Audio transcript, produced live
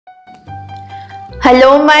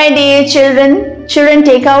Hello my dear children. Children,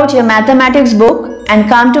 take out your mathematics book and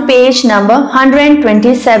come to page number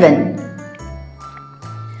 127.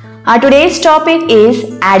 Our today's topic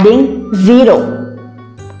is adding 0.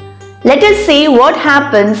 Let us see what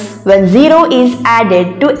happens when 0 is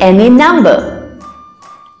added to any number.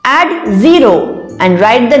 Add 0 and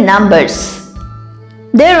write the numbers.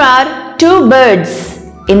 There are 2 birds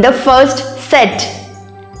in the first set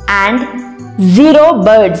and 0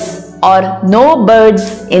 birds or no birds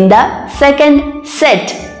in the second set.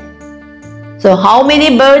 So how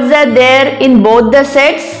many birds are there in both the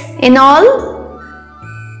sets in all?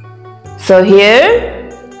 So here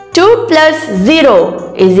 2 plus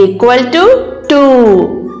 0 is equal to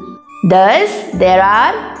 2. Thus there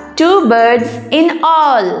are 2 birds in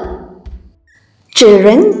all.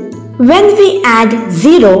 Children, when we add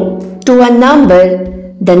 0 to a number,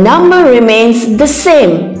 the number remains the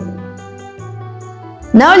same.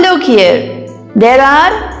 Now look here, there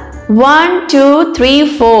are 1, 2,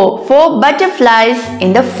 3, 4 butterflies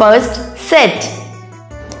in the first set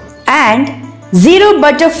and 0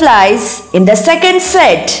 butterflies in the second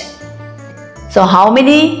set. So how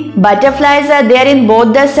many butterflies are there in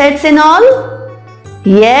both the sets in all?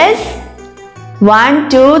 Yes, 1,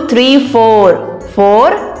 2, 3, 4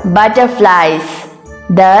 butterflies.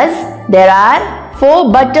 Thus there are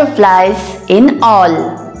 4 butterflies in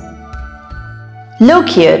all. Look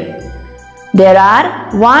here, there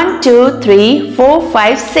are 1, 2, 3, 4,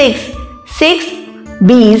 5, 6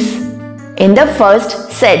 bees in the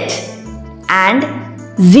first set and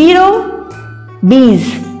 0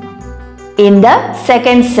 bees in the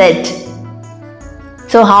second set.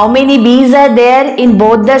 So how many bees are there in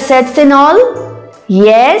both the sets in all?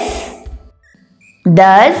 Yes,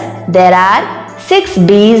 thus there are 6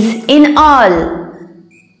 bees in all.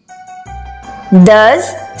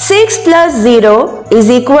 Thus 6 plus 0 is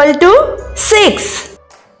equal to 6.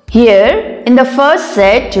 Here in the first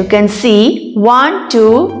set you can see 1,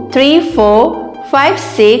 2, 3, 4, 5,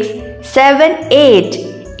 6, 7,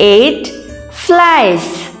 8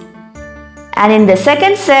 flies. And in the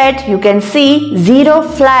second set you can see 0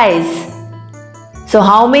 flies. So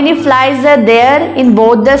how many flies are there in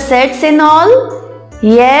both the sets in all?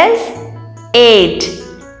 Yes, 8.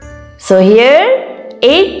 So here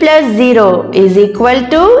 8 plus 0 is equal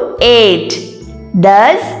to 8.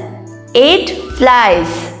 Thus 8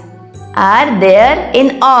 flies are there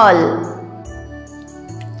in all.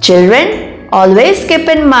 Children, always keep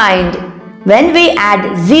in mind, when we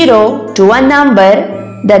add 0 to a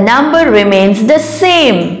number, the number remains the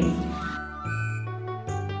same.